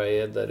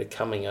Australia that are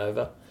coming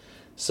over.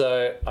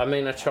 So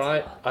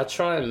I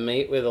try and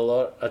meet with a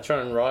lot. I try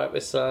and write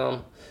with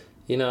some,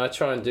 I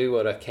try and do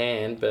what I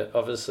can, but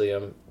obviously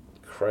I'm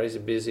crazy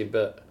busy,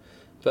 but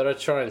I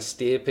try and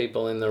steer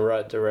people in the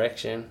right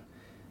direction.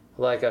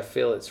 I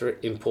feel it's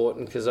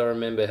important, because I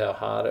remember how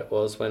hard it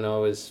was when I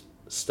was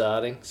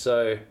starting.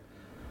 So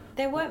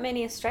there weren't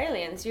many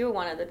Australians. You were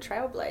one of the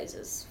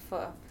trailblazers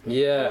for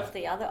all of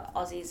the other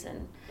Aussies,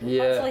 and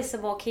hopefully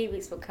some more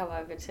Kiwis will come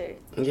over too.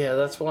 Yeah,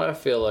 that's why I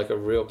feel a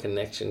real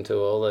connection to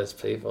all those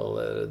people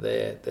that are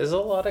there. There's a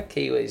lot of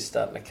Kiwis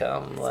starting to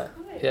come.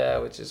 Yeah,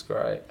 which is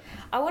great.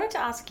 I wanted to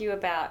ask you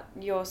about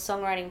your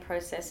songwriting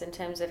process in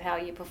terms of how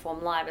you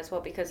perform live as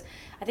well, because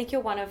I think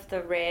you're one of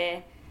the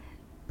rare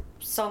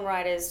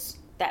songwriters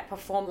that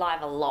perform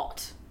live a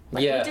lot.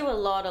 Like, Yeah. you do a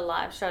lot of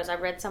live shows. I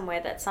read somewhere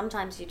that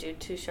sometimes you do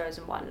 2 shows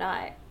in one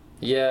night.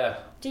 Yeah.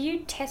 Do you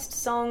test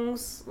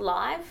songs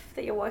live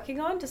that you're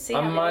working on to see how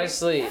I'm they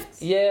mostly,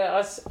 react?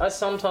 yeah, I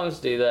sometimes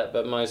do that,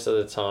 but most of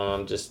the time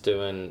I'm just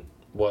doing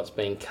what's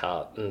been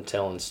cut and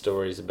telling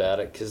stories about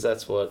it, because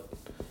that's what,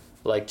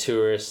 like,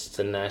 tourists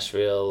to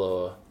Nashville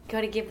or...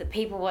 Got to give the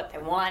people what they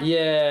want.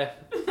 Yeah.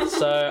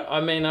 So, I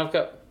mean, I've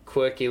got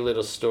quirky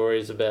little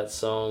stories about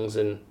songs,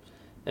 and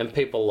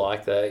people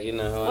like that, you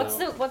know.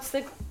 What's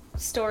the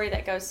story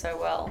that goes so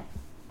well?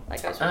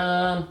 That goes really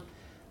well?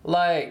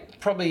 Like,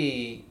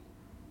 probably...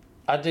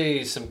 I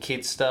do some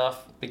kids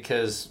stuff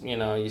because, you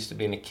know, I used to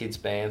be in a kids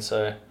band,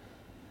 so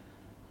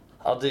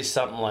I'll do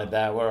something like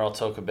that where I'll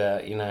talk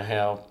about, you know,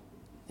 how,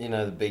 you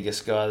know, the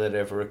biggest guy that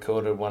ever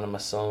recorded one of my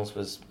songs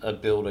was a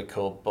builder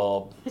called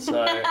Bob.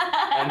 So,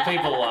 and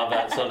people love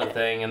that sort of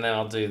thing, and then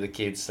I'll do the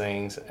kids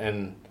things,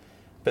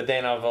 but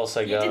then I've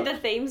also got... You did the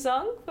theme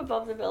song for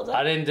Bob the Builder?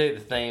 I didn't do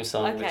the theme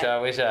song, Okay. which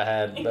I wish I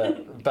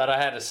had, but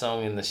I had a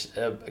song in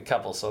a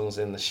couple songs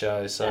in the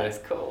show, so... That's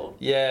cool.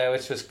 Yeah,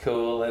 which was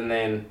cool, and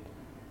then...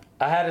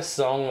 I had a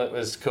song that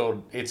was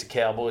called It's a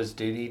Cowboy's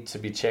Duty to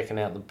Be Checking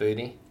Out the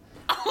Booty.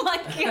 Oh my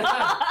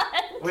god!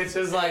 Which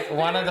was like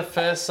one of the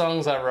first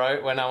songs I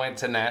wrote when I went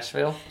to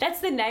Nashville. That's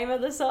the name of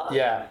the song?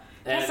 Yeah.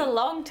 That's a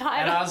long title.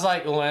 And I was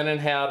like learning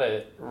how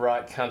to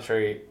write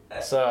country.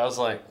 So I was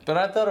like, but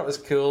I thought it was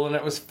cool and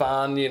it was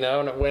fun, you know,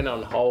 and it went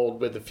on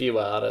hold with a few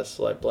artists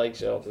like Blake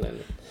Shelton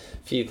and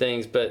a few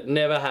things, but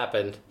never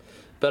happened.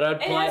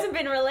 But It hasn't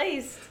been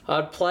released.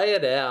 I'd play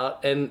it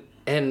out and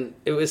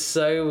it was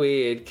so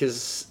weird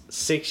because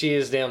 6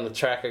 years down the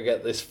track I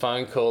got this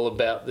phone call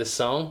about this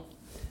song,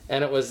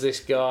 and it was this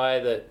guy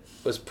that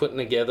was putting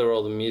together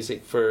all the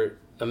music for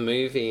a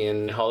movie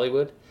in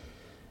Hollywood,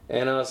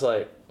 and I was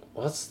like,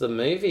 what's the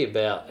movie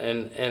about?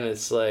 And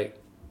it's like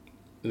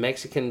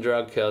Mexican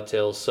drug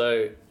cartel.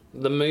 So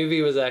the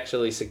movie was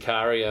actually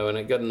Sicario, and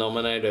it got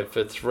nominated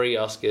for 3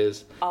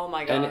 Oscars. Oh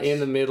my gosh. And in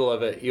the middle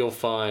of it you'll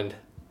find,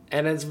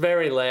 and it's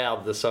very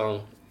loud, the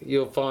song,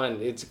 you'll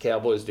find It's a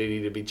Cowboy's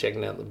Duty to Be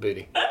Checking Out the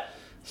Booty.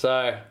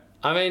 So,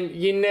 I mean,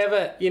 you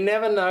never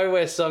know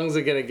where songs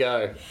are going to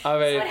go. I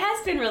mean... So it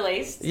has been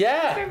released.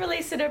 Yeah. It's been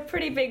released in a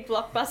pretty big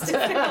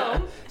blockbuster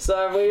film.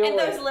 So we And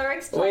always... those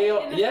lyrics play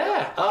in the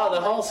yeah. film. Oh,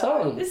 the my whole God.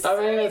 song. This is I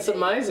mean, it's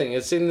amazing. amazing.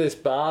 It's in this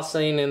bar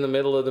scene in the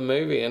middle of the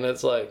movie, and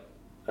it's like,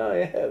 oh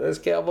yeah, there's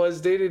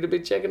Cowboy's Duty to Be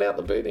Checking Out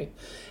the Booty.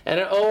 And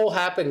it all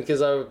happened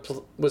because I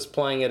was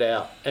playing it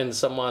out, and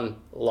someone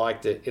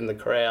liked it in the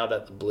crowd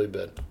at the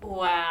Bluebird.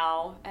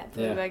 Wow. At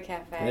Yeah. Bluebird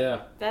Cafe.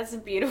 Yeah. That's a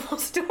beautiful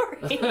story.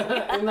 Isn't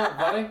that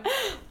funny?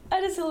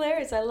 That is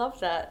hilarious. I love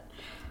that.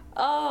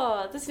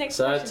 Oh, this next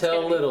So I question's tell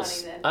gonna be little,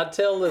 funny then. I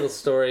tell little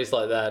stories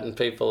like that, and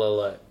people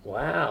are like,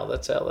 "Wow,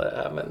 that's how that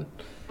happened."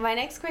 My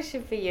next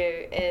question for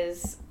you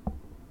is,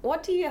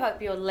 what do you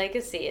hope your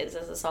legacy is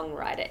as a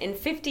songwriter? In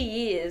 50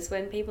 years,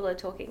 when people are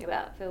talking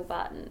about Phil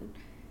Barton,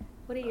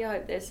 what do you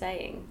hope they're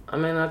saying? I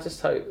mean, I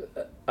just hope.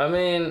 I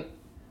mean,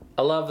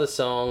 I love the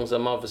songs.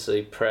 I'm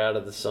obviously proud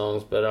of the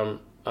songs, but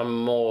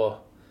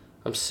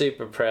I'm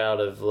super proud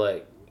of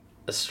like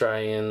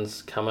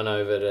Australians coming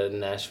over to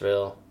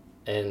Nashville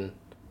and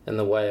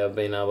the way I've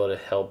been able to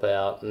help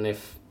out, and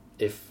if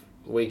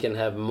we can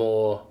have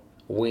more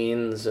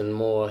wins and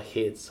more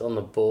hits on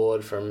the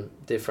board from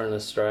different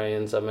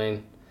Australians, I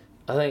mean,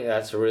 I think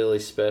that's really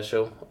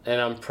special,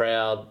 and I'm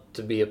proud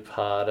to be a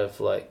part of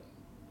like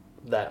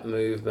that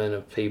movement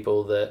of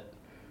people that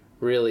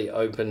really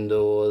opened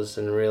doors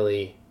and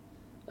really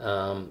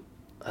I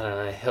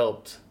don't know,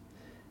 helped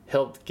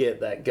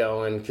get that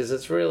going, because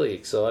it's really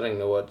exciting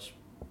to watch,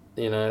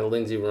 you know,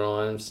 Lindsay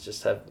Rhymes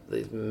just have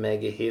these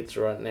mega hits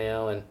right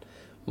now, and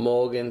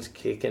Morgan's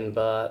kicking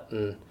butt,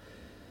 and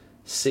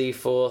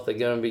Seaforth are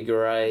going to be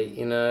great,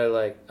 you know,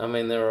 like, I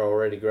mean, they're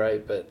already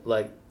great, but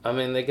like, I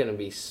mean, they're going to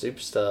be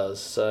superstars.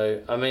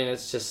 So, I mean,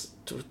 it's just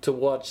to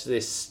watch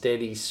this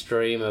steady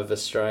stream of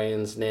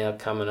Australians now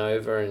coming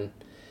over and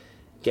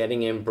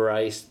getting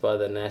embraced by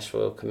the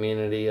Nashville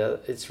community,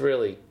 it's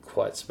really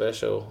quite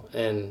special.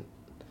 And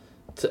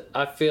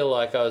I feel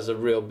like I was a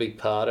real big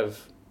part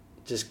of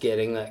just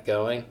getting that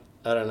going.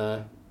 I don't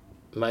know,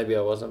 maybe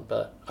I wasn't,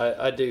 but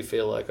I do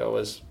feel like I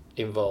was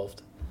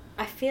involved.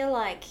 I feel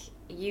like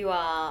you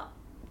are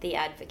the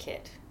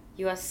advocate.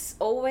 You are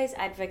always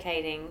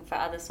advocating for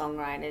other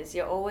songwriters.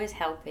 You're always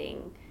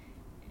helping.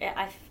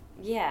 I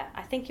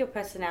think your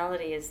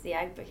personality is the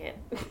advocate.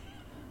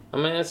 I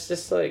mean, it's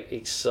just like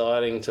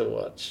exciting to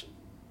watch,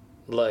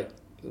 like,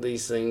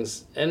 these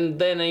things. And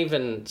then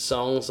even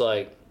songs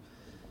like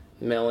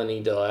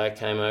Melanie Dyer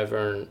came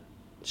over, and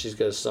she's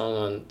got a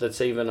song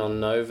that's even on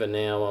Nova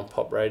now on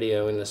pop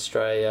radio in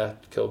Australia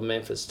called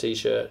Memphis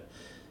T-Shirt.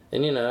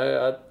 And, you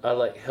know, I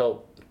like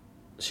helped.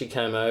 She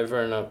came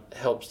over and I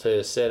helped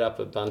her set up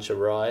a bunch of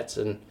rights,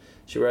 and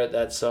she wrote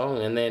that song.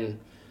 And then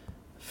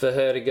for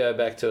her to go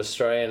back to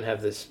Australia and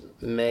have this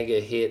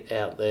mega hit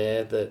out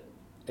there that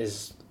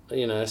is,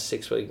 you know,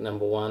 6-week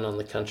number one on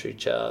the country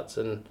charts,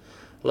 and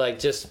like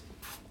just,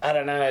 I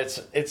don't know,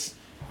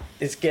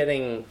 it's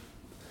getting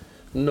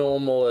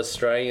normal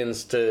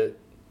Australians to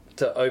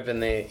open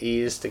their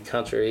ears to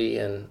country,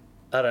 and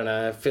I don't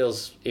know, it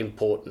feels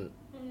important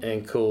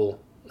and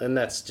cool, and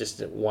that's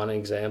just one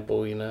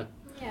example, you know.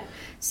 Yeah.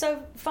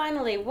 So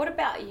finally, what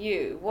about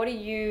you? What do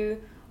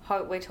you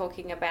hope we're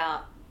talking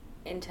about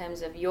in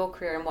terms of your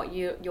career and what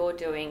you're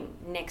doing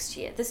next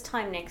year? This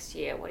time next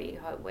year, what do you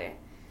hope we're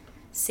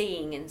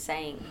seeing and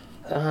saying?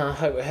 I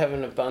hope we're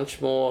having a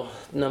bunch more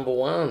number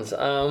ones.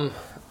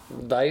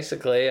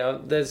 Basically,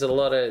 there's a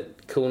lot of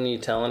cool new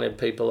talented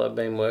people I've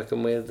been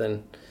working with,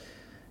 and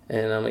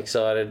I'm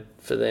excited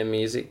for their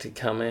music to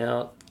come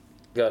out.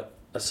 Got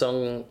a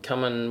song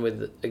coming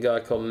with a guy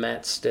called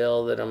Matt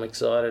Stell that I'm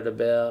excited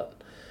about.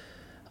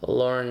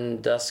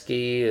 Lauren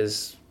Dusky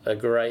is a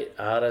great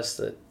artist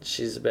that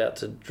she's about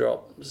to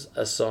drop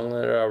a song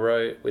that I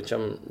wrote, which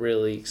I'm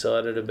really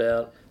excited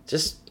about.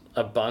 Just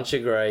a bunch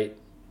of great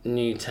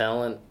new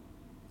talent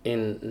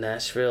in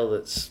Nashville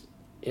that's,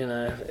 you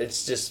know,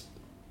 it's just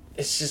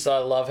I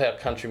love how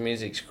country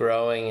music's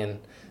growing, and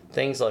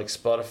things like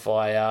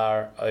Spotify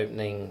are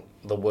opening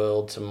the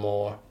world to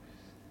more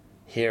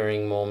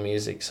hearing more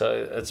music,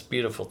 so it's a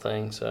beautiful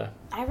thing. So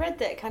I read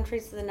that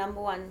country's the number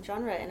one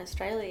genre in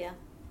Australia.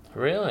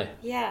 Really?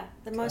 Yeah,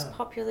 the most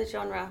popular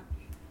genre.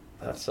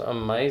 That's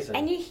amazing.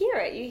 And you hear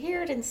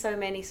it in so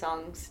many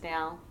songs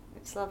now.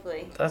 It's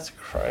lovely. That's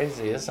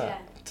crazy, isn't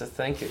it? To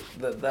think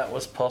that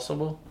was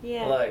possible.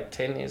 Yeah. Like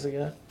 10 years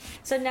ago.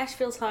 So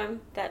Nashville's home.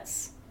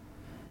 That's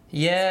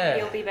yeah.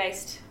 You'll be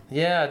based.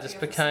 Yeah, I just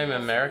became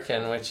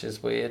American, which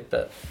is weird,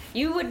 but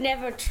you would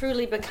never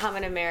truly become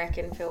an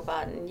American, Phil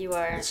Barton. You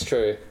are. It's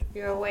true.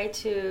 You're way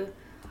too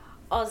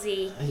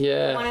Aussie.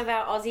 Yeah. One of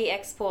our Aussie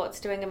exports,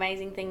 doing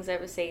amazing things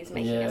overseas,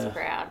 making us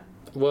proud.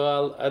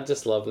 Well, I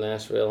just love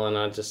Nashville, and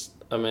I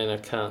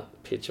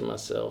can't picture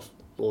myself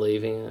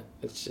leaving it.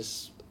 It's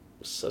just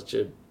such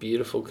a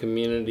beautiful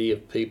community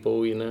of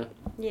people, you know.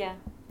 Yeah.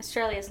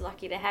 Australia's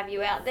lucky to have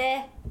you out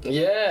there.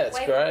 Yeah, it's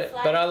great.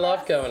 But I love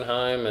us. going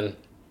home, and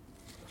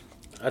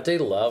I do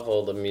love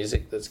all the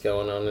music that's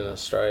going on in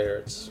Australia.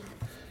 It's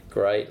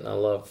great, and I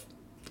love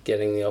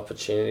getting the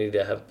opportunity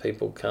to have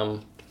people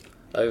come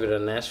over to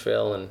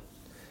Nashville, and,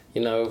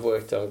 you know, we've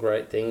worked on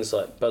great things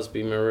like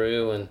Busby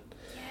Marou and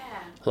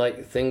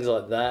like things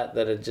like that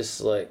are just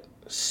like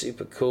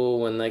super cool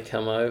when they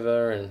come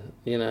over, and,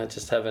 you know,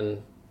 just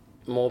having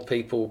more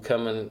people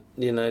come and,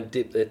 you know,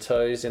 dip their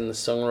toes in the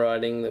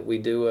songwriting that we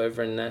do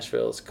over in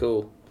Nashville. It's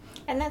cool.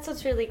 And that's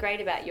what's really great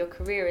about your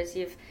career, is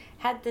you've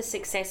had the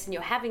success and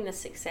you're having the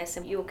success,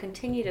 and you'll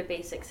continue to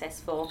be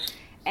successful,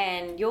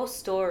 and your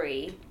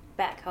story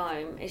back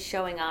home is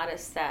showing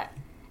artists that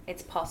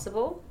it's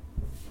possible.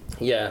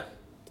 Yeah.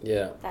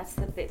 That's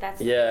the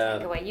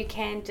takeaway. You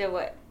can do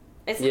it.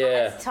 It's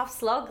a tough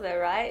slog though,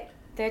 right?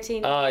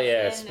 13 Oh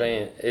yeah,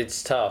 in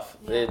it's tough.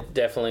 Yeah. It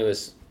definitely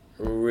was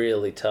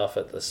really tough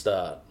at the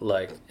start.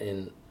 Like,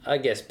 and I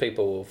guess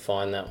people will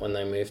find that when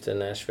they move to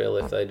Nashville,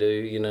 if they do,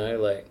 you know,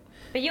 like.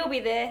 But you'll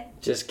be there.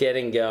 Just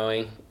getting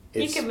going.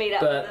 You can meet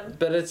up with them.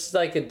 But it's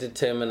like a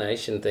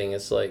determination thing.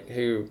 It's like,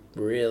 who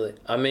really...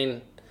 I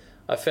mean,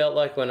 I felt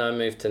like when I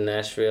moved to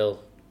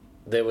Nashville,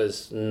 there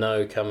was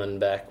no coming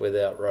back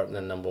without writing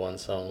a number one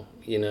song.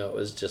 You know, it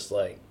was just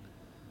like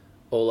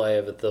all I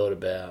ever thought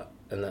about,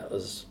 and that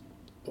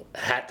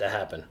had to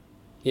happen.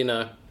 You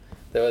know,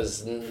 there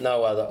was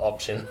no other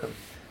option.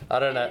 I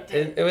don't know.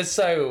 It was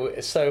so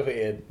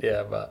weird.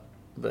 Yeah, but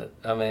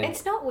I mean...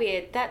 It's not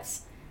weird.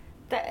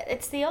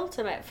 It's the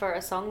ultimate for a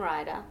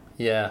songwriter.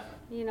 Yeah.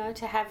 You know,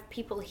 to have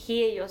people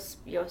hear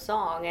your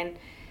song, and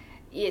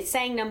you're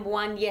saying number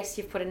one, yes,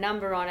 you've put a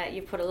number on it,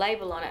 you've put a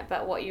label on it,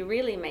 but what you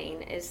really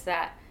mean is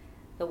that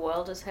the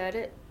world has heard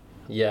it.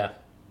 Yeah.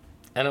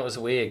 And it was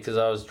weird because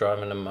I was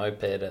driving a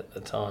moped at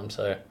the time,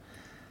 so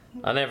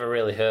I never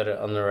really heard it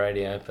on the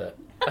radio, but...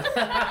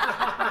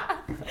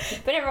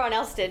 But everyone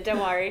else did, don't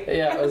worry.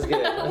 Yeah, it was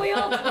good. we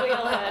all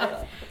heard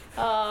it.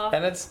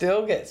 And it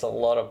still gets a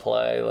lot of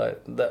play,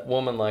 like That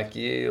Woman Like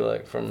You,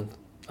 like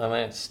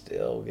it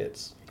still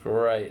gets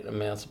great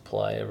amounts of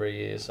play every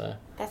year, so.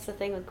 That's the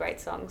thing with great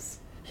songs.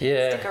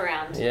 Yeah. Stick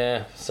around.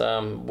 Yeah, so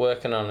I'm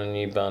working on a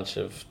new bunch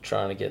of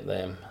trying to get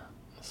them,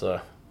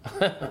 so.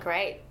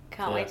 Great.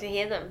 Can't wait to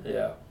hear them.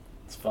 Yeah,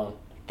 it's fun.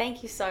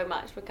 Thank you so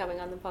much for coming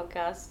on the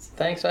podcast.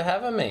 Thanks for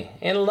having me.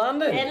 In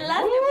London. In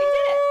London, we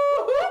did it.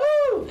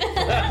 Woo-hoo!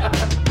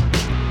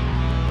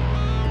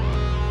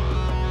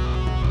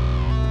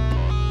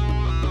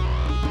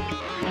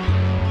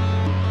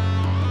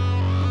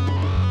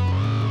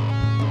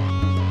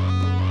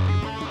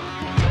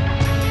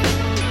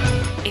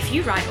 If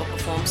you write or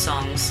perform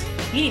songs,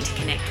 you need to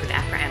connect with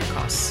APRA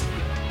AMCOS.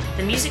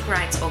 The music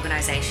rights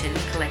organisation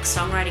collects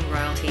songwriting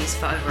royalties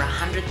for over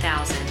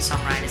 100,000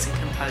 songwriters and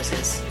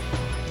composers.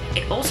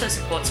 It also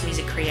supports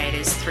music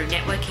creators through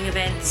networking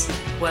events,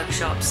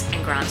 workshops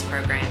and grants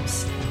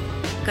programs.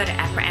 Go to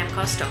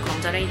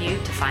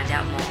apramcos.com.au to find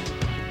out more.